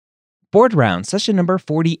Board Round, session number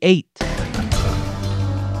 48.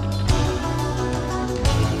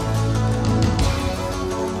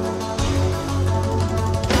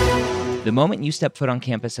 The moment you step foot on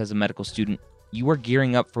campus as a medical student, you are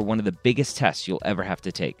gearing up for one of the biggest tests you'll ever have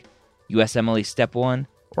to take, USMLE Step 1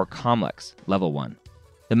 or COMLEX Level 1.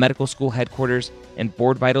 The medical school headquarters and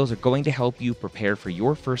Board Vitals are going to help you prepare for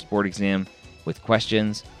your first board exam with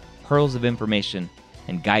questions, pearls of information,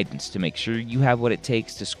 and guidance to make sure you have what it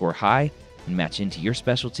takes to score high and match into your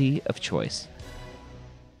specialty of choice.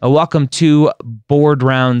 Welcome to Board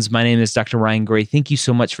Rounds. My name is Dr. Ryan Gray. Thank you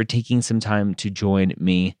so much for taking some time to join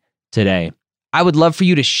me today. I would love for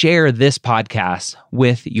you to share this podcast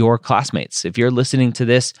with your classmates. If you're listening to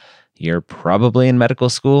this, you're probably in medical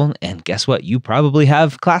school, and guess what? You probably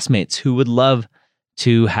have classmates who would love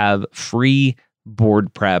to have free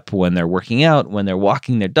board prep when they're working out, when they're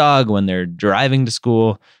walking their dog, when they're driving to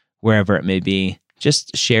school, wherever it may be.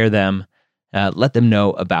 Just share them. Let them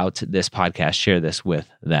know about this podcast. Share this with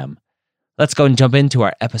them. Let's go and jump into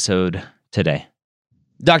our episode today.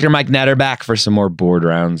 Dr. Mike Natter back for some more Board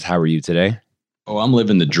Rounds. How are you today? Oh, I'm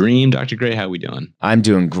living the dream. Dr. Gray, how are we doing? I'm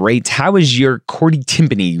doing great. How is your chordy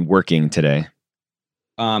tympani working today?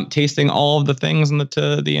 Tasting all of the things in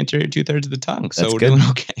the anterior 2/3 of the tongue. So That's we're good. doing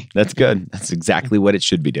okay. That's good. That's exactly what it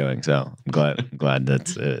should be doing. So I'm glad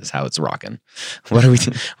that's how it's rocking. What are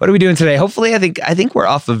we doing today? Hopefully, I think we're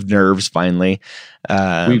off of nerves finally.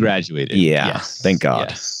 We graduated. Yeah. Yes. Thank God.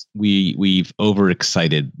 Yes. We've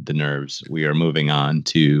overexcited the nerves. We are moving on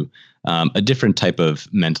to a different type of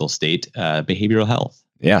mental state, behavioral health.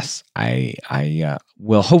 Yes, I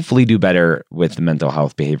will hopefully do better with the mental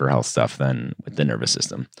health, behavioral health stuff than with the nervous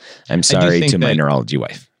system. I'm sorry to my neurology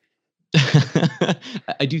wife.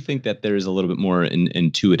 I do think that there is a little bit more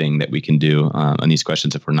intuiting that we can do on these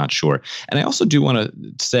questions if we're not sure. And I also do want to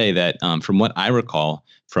say that from what I recall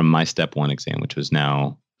from my Step 1 exam, which was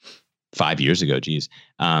now 5 years ago,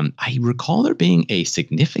 I recall there being a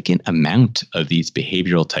significant amount of these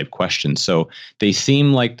behavioral type questions. So they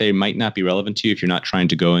seem like they might not be relevant to you if you're not trying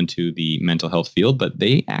to go into the mental health field, but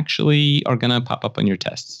they actually are going to pop up on your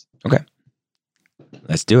tests. Okay.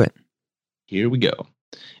 Let's do it. Here we go.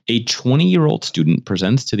 A 20-year-old student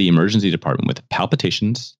presents to the emergency department with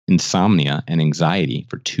palpitations, insomnia, and anxiety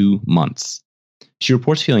for 2 months. She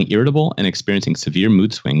reports feeling irritable and experiencing severe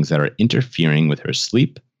mood swings that are interfering with her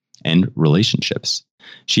sleep and relationships.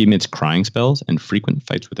 She admits crying spells and frequent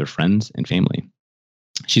fights with her friends and family.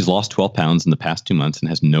 She's lost 12 pounds in the past 2 months and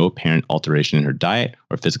has no apparent alteration in her diet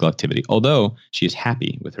or physical activity, although she is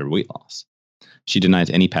happy with her weight loss. She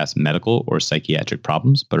denies any past medical or psychiatric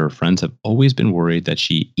problems, but her friends have always been worried that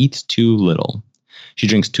she eats too little. She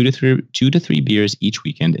drinks 2 to 3 beers each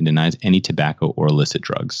weekend and denies any tobacco or illicit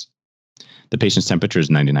drugs. The patient's temperature is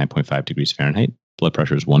 99.5 degrees Fahrenheit. Blood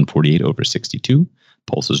pressure is 148/62.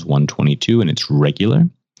 Pulse is 122 and it's regular.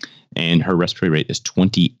 And her respiratory rate is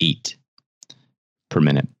 28 per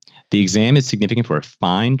minute. The exam is significant for a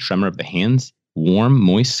fine tremor of the hands, warm,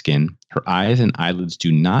 moist skin. Her eyes and eyelids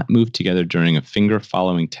do not move together during a finger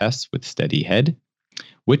following test with steady head.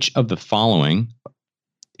 Which of the following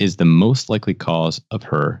is the most likely cause of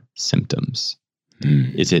her symptoms?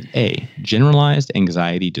 Is it A, generalized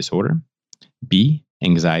anxiety disorder? B,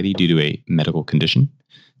 anxiety due to a medical condition?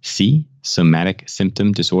 C, somatic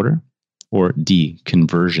symptom disorder? Or D,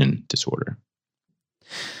 conversion disorder?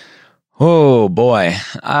 Oh boy.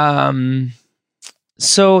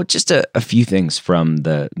 So just a few things from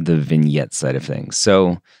the vignette side of things.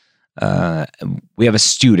 So we have a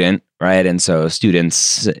student, right? And so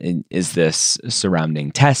students is this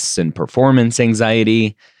surrounding tests and performance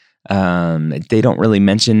anxiety. They don't really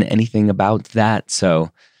mention anything about that.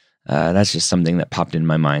 So that's just something that popped in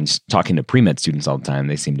my mind. Talking to pre-med students all the time,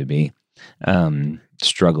 they seem to be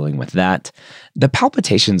struggling with that. The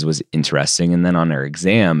palpitations was interesting. And then on her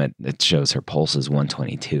exam, it shows her pulse is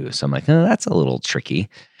 122. So I'm like, oh, that's a little tricky.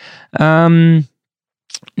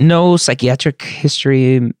 No psychiatric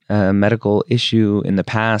history, medical issue in the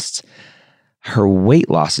past. Her weight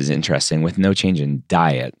loss is interesting with no change in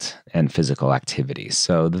diet and physical activity.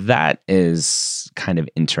 So that is kind of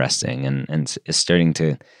interesting and is starting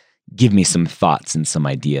to give me some thoughts and some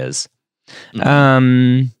ideas.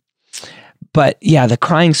 Mm-hmm. But yeah, the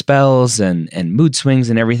crying spells and mood swings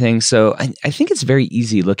and everything. So I think it's very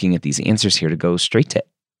easy looking at these answers here to go straight to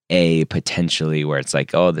A, potentially, where it's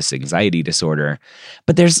like, oh, this anxiety disorder.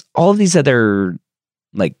 But there's all these other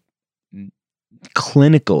like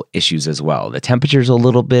clinical issues as well. The temperature's a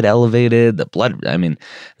little bit elevated. The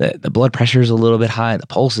blood pressure is a little bit high. The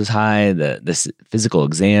pulse is high. This physical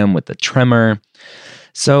exam with the tremor.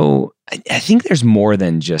 So I think there's more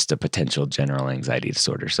than just a potential general anxiety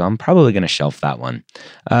disorder. So I'm probably going to shelf that one.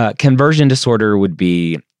 Conversion disorder would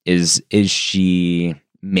be, is she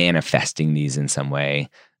manifesting these in some way,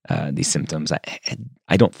 these symptoms?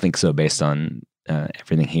 I don't think so based on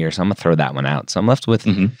everything here. So I'm going to throw that one out. So I'm left with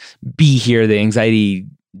B here, the anxiety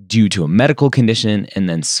due to a medical condition, and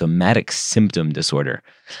then somatic symptom disorder.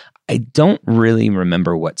 I don't really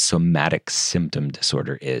remember what somatic symptom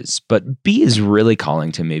disorder is, but B is really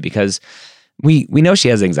calling to me because we know she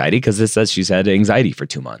has anxiety because it says she's had anxiety for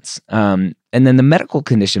 2 months. And then the medical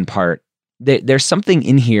condition part, there's something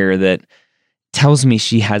in here that tells me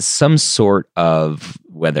she has some sort of,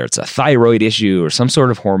 whether it's a thyroid issue or some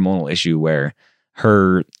sort of hormonal issue where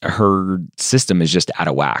her system is just out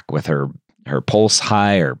of whack with her pulse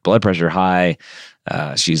high or blood pressure high.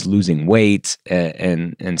 She's losing weight.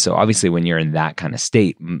 And so obviously when you're in that kind of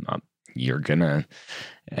state, you're going to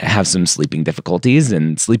have some sleeping difficulties,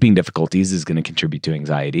 and sleeping difficulties is going to contribute to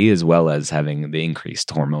anxiety as well as having the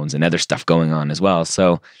increased hormones and other stuff going on as well.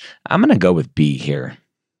 So I'm going to go with B here.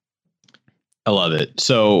 I love it.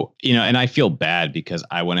 So, and I feel bad because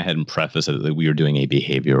I went ahead and prefaced that we were doing a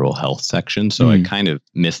behavioral health section. So I kind of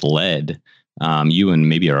misled you and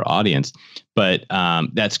maybe our audience, but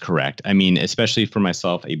that's correct. I mean, especially for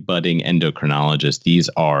myself, a budding endocrinologist, these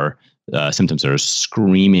are symptoms that are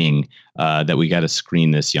screaming that we got to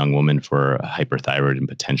screen this young woman for hyperthyroid and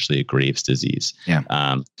potentially a Graves' disease.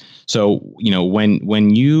 Yeah. So,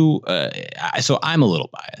 when you, so I'm a little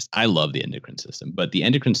biased. I love the endocrine system, but the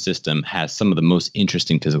endocrine system has some of the most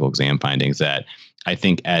interesting physical exam findings that I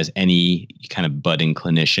think as any kind of budding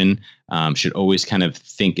clinician should always kind of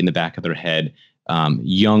think in the back of their head,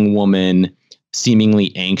 young woman,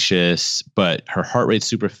 seemingly anxious, but her heart rate's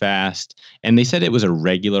super fast. And they said it was a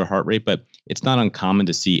regular heart rate, but it's not uncommon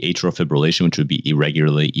to see atrial fibrillation, which would be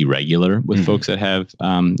irregular with folks that have,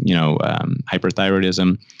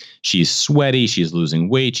 hyperthyroidism. She's sweaty. She's losing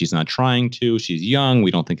weight. She's not trying to. She's young.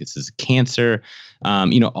 We don't think this is cancer.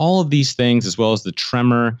 All of these things, as well as the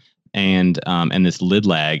tremor and this lid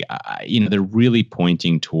lag, they're really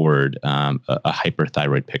pointing toward a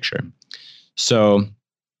hyperthyroid picture. So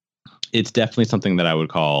it's definitely something that I would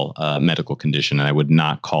call a medical condition, and I would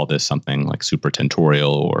not call this something like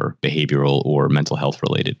supratentorial or behavioral or mental health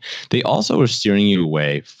related. They also are steering you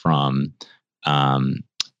away from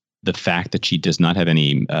the fact that she does not have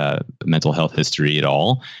any mental health history at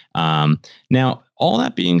all. Now, all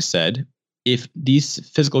that being said, if these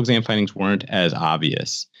physical exam findings weren't as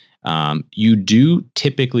obvious, you do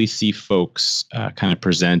typically see folks kind of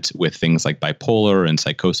present with things like bipolar and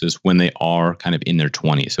psychosis when they are kind of in their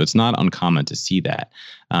 20s. So it's not uncommon to see that.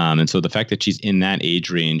 And so the fact that she's in that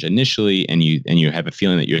age range initially, and you have a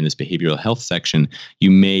feeling that you're in this behavioral health section,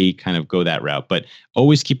 you may kind of go that route. But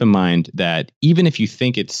always keep in mind that even if you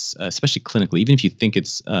think it's, especially clinically, even if you think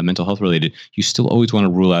it's mental health related, you still always want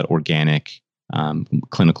to rule out organic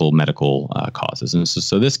clinical medical causes. And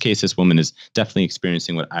so this case, this woman is definitely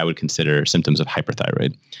experiencing what I would consider symptoms of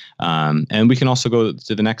hyperthyroid. And we can also go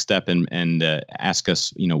to the next step and ask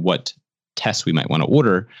us, what tests we might want to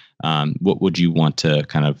order. What would you want to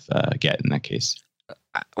kind of get in that case?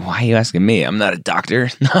 Why are you asking me? I'm not a doctor.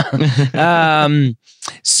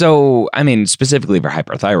 So, I mean, specifically for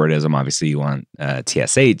hyperthyroidism, obviously you want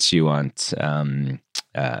TSH, you want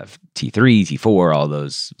T3, T4, all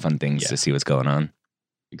those fun things to see what's going on.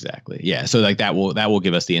 Exactly. Yeah. So like that will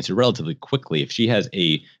give us the answer relatively quickly. If she has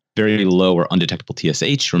a very low or undetectable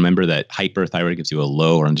TSH, remember that hyperthyroid gives you a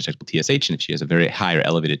low or undetectable TSH. And if she has a very high or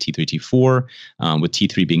elevated T3, T4, with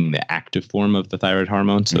T3 being the active form of the thyroid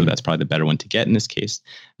hormone, so that's probably the better one to get in this case,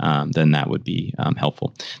 then that would be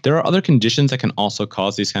helpful. There are other conditions that can also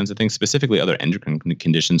cause these kinds of things, specifically other endocrine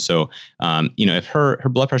conditions. So, if her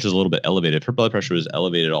blood pressure is a little bit elevated, if her blood pressure was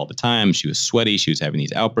elevated all the time, she was sweaty, she was having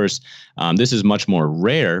these outbursts, this is much more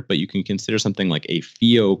rare, but you can consider something like a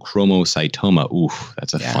pheochromocytoma. Oof,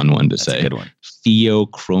 that's a fun one to say. A good one.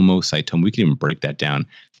 Pheochromocytoma. We can even break that down.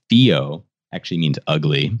 Pheo actually means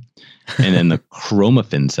ugly. And then the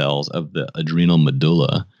chromaffin cells of the adrenal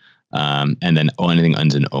medulla. And then anything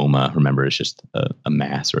ends in oma, remember, it's just a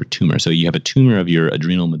mass or a tumor. So you have a tumor of your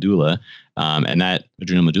adrenal medulla, and that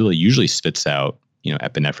adrenal medulla usually spits out,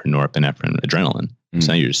 epinephrine, norepinephrine, adrenaline. So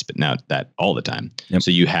now you're just spitting out that all the time. Yep.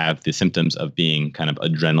 So you have the symptoms of being kind of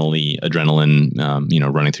adrenaline,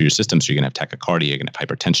 running through your system. So you're going to have tachycardia, you're going to have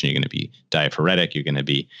hypertension, you're going to be diaphoretic, you're going to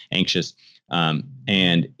be anxious.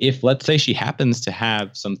 And if, let's say, she happens to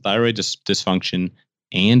have some thyroid dysfunction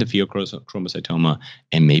and a pheochromocytoma,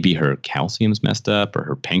 and maybe her calcium's messed up or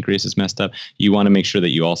her pancreas is messed up, you want to make sure that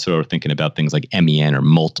you also are thinking about things like MEN or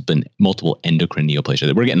multiple endocrine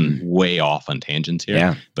neoplasia. We're getting way off on tangents here.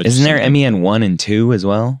 Yeah. But isn't there MEN 1 and 2 as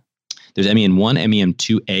well? There's MEN1,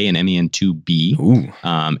 MEN2A, and MEN2B. Ooh.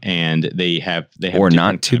 And they have or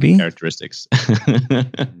not 2B characteristics.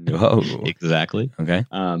 Whoa. Exactly. Okay.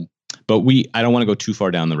 But I don't want to go too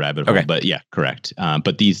far down the rabbit hole. Okay. But yeah, correct.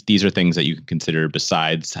 But these are things that you can consider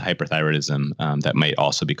besides hyperthyroidism that might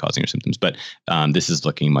also be causing your symptoms. But this is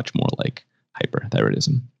looking much more like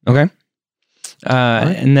hyperthyroidism. Okay.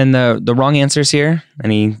 Right. And then the wrong answers here.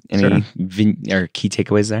 Any Sure. or key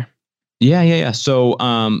takeaways there? Yeah. So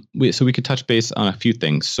we could touch base on a few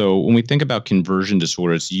things. So when we think about conversion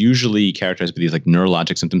disorder, it's usually characterized by these like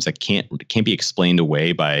neurologic symptoms that can't be explained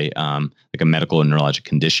away by like a medical or neurologic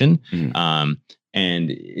condition. Mm-hmm.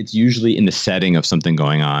 And it's usually in the setting of something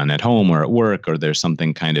going on at home or at work, or there's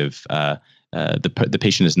something kind of the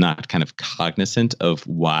patient is not kind of cognizant of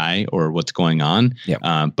why or what's going on. Yep.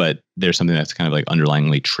 But there's something that's kind of like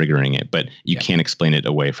underlyingly triggering it, but you can't explain it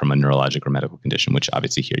away from a neurologic or medical condition, which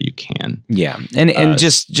obviously here you can. Yeah. And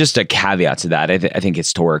just a caveat to that, I think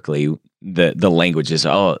historically the language is,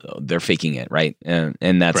 they're faking it, right?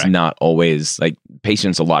 And that's Correct. Not always, like,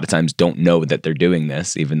 patients a lot of times don't know that they're doing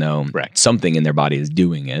this, even though something in their body is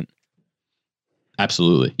doing it.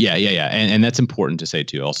 Absolutely. Yeah. And that's important to say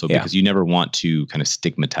too, also, because you never want to kind of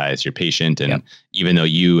stigmatize your patient. And even though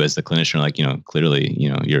you as the clinician are like, clearly,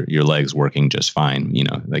 your leg's working just fine,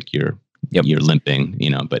 like you're limping,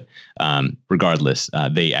 but regardless,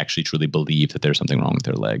 they actually truly believe that there's something wrong with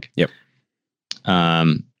their leg. Yep.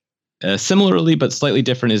 Similarly, but slightly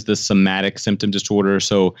different, is the somatic symptom disorder.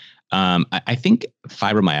 So I think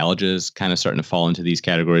fibromyalgia is kind of starting to fall into these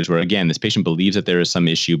categories where, again, this patient believes that there is some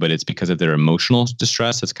issue, but it's because of their emotional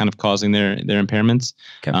distress that's kind of causing their impairments.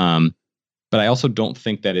 Okay. But I also don't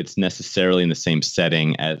think that it's necessarily in the same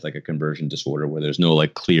setting as like a conversion disorder where there's no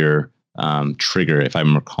like clear trigger, if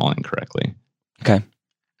I'm recalling correctly. Okay.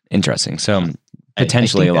 Interesting. So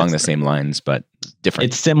potentially along the same lines, but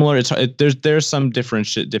different. It's similar. There's some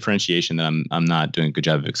differentiation that I'm not doing a good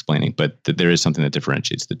job of explaining, but there is something that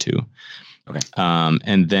differentiates the two. Okay.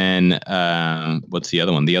 And then what's the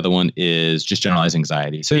other one? The other one is just generalized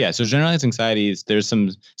anxiety. So generalized anxiety is, there's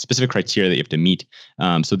some specific criteria that you have to meet.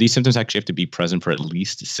 So these symptoms actually have to be present for at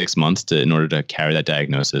least 6 months in order to carry that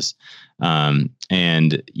diagnosis.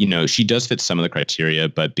 And she does fit some of the criteria,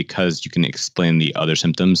 but because you can explain the other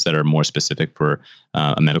symptoms that are more specific for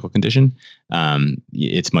a medical condition,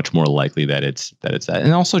 it's much more likely that it's that.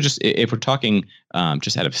 And also, just if we're talking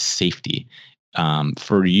just out of safety,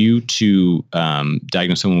 for you to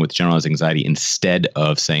diagnose someone with generalized anxiety instead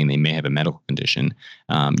of saying they may have a medical condition,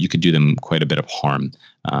 you could do them quite a bit of harm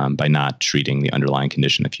by not treating the underlying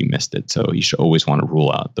condition if you missed it. So you should always want to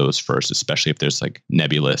rule out those first, especially if there's like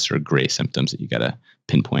nebulous or gray symptoms that you got to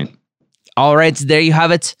pinpoint. All right, so there you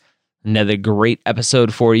have it. Another great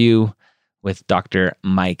episode for you with Dr.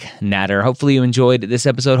 Mike Natter. Hopefully you enjoyed this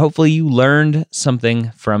episode. Hopefully you learned something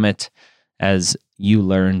from it, as you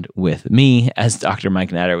learned with me as Dr.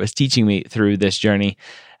 Mike Natter was teaching me through this journey.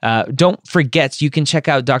 Don't forget, you can check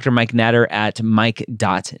out Dr. Mike Natter at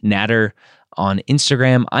mike.natter on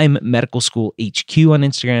Instagram. I'm Medical School HQ on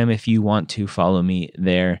Instagram. If you want to follow me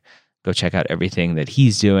there, go check out everything that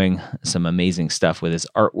he's doing. Some amazing stuff with his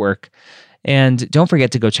artwork. And don't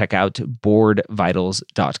forget to go check out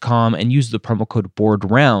boardvitals.com and use the promo code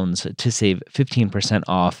BOARDROUNDS to save 15%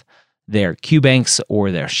 off their Q-Banks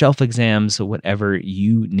or their shelf exams, whatever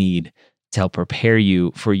you need to help prepare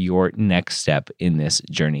you for your next step in this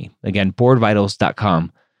journey. Again,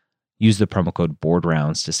 boardvitals.com. Use the promo code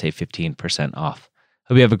BOARDROUNDS to save 15% off.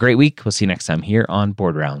 Hope you have a great week. We'll see you next time here on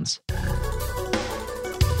Board Rounds.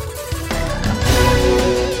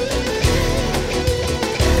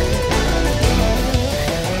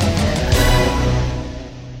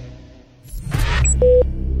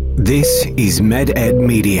 This is MedEd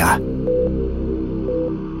Media.